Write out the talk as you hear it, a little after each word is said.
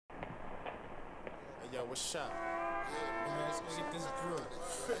Yo, what's up? Man, let's go get this brew.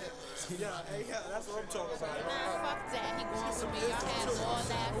 Yeah, that's what I'm talking about. Nah, fuck that. He going with me. Y'all had a ball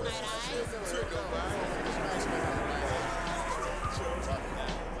last night,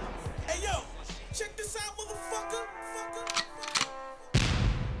 Hey, yo, check this out, motherfucker.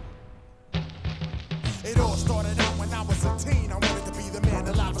 It all started out when I was a teen. I wanted to be the man,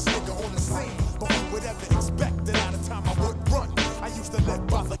 the livest nigga on the scene. But who would ever expect that out of time I would run? I used to live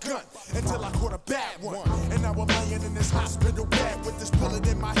by the gun until I caught a bad one. And now I'm laying in this hospital bed with this bullet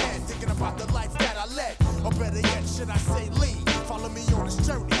in my head, thinking about the life that I led. Or better yet, should I say lead? Follow me on this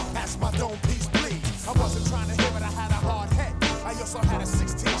journey as my dome piece bleeds. I wasn't trying to hear it, I had a hard head. I also had a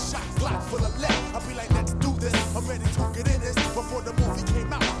 16-shot Glock full of lead. I'd be like, let's do this, I'm ready to get in this. Before the movie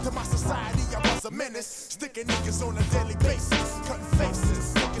came out, to my society I was a menace. Sticking niggas on a daily basis, cutting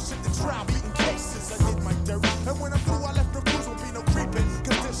faces, taking shit to trial, beating cases. I did my dirt, and when I'm through I left no clues, won't be no creeping.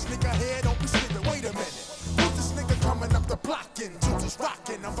 Cause this nigga here don't be sleeping, wait a minute. Who's this nigga coming up the blockin'? Juju's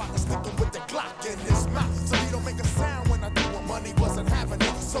rockin', I'm about to stick him with the Glock in his mouth. So he don't make a sound when I do it, money wasn't having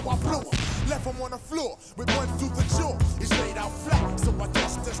it. So I blew him, left him on the floor, with one through the jaw. He's laid out flat, so I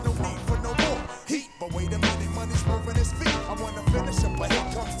guess there's no need for no more heat. But wait a minute, money's moving his feet. I wanna finish him, but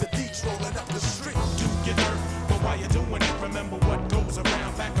here comes the D's rolling up the street. Do your dirt, but while you're doing it, remember what goes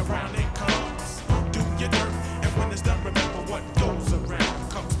around, back around it comes. Do your dirt, and when it's done, remember what goes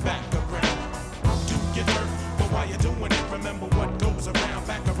around, comes back around. Do your dirt, but while you're doing it, remember what goes around,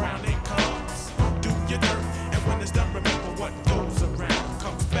 back around it comes. Do your dirt, and when it's done, remember what goes around,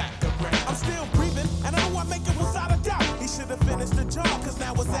 comes back around. I'm still breathing, and I know I make it without a doubt. He should have finished the job, cause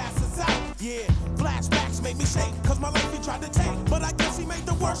now his ass is out. Yeah, flashbacks made me shake, cause my life he tried to take. But I guess he made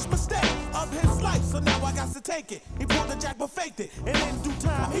the worst mistake of his life, so now I got to take it. He pulled the jack but faked it, and in due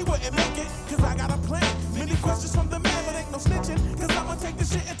time he wouldn't make it, cause I got a plan. Many questions from the man, but ain't no snitching, cause I'ma take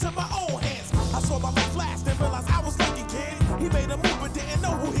this shit into my own hands. I saw my life flash, then realized I was lucky, kid. He made a move but didn't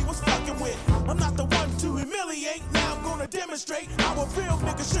know who he was fucking with. I'm not the one to humiliate, now I'm gonna demonstrate how a real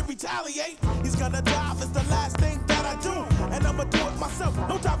nigga should retaliate. He's gonna die if it's the last thing that I do, and I'ma do it myself,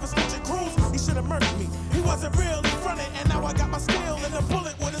 no time for snitching crews. He should've murdered me, he wasn't real in front of it, and now I got my steel and a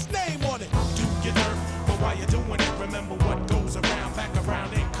bullet with his name on it. Do your dirt, but while you're doing it, remember what goes around, back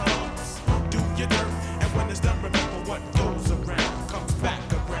around it comes. Do your dirt, and when it's done, remember what goes around, comes back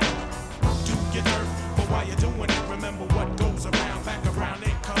around. Do your dirt, but while you're doing it, remember what goes around, back around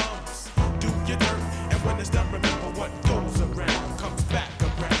it comes. Do your dirt, and when it's done, remember what goes around, comes back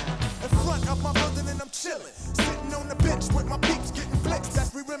around. In front of my building and I'm chillin', sitting on the bench with my peeps getting blitzed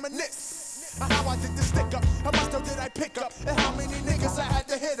as we reminisce. How I did the stick up, how much dough did I pick up, and how many niggas I had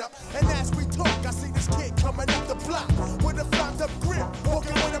to hit up. And as we talk, I see this kid coming up the block with a flopped up grip,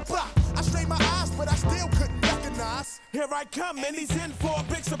 walking with a block. I strained my eyes, but I still couldn't recognize. Here I come, and he's in for a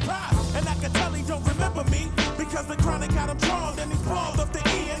big surprise. And I can tell he don't remember me, because the chronic got him drawn, and he's balled up the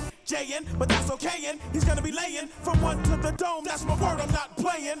Ian, J-in, but that's okay, and he's gonna be laying from one to the dome, that's my word, I'm not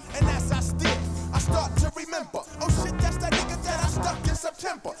playing. And as I steer, I start to remember, oh shit, that's that nigga that I stuck in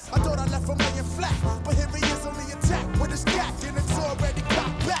September. I thought I left him laying flat, but here he is on the attack with his gat, and it's already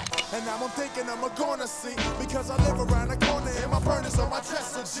cocked back. And now I'm thinking I'm gonna see, because I live around the corner and my burners on my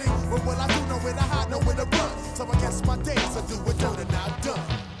dresser, G. What will I do? Know where to hide, know where to run. So I guess my days are do with dirt and now done.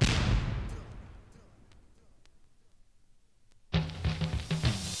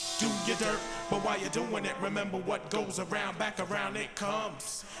 Do your dirt, but while you're doing it, remember what goes around, back around it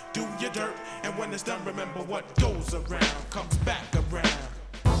comes. Do your dirt, and when it's done, remember what goes around, comes back around.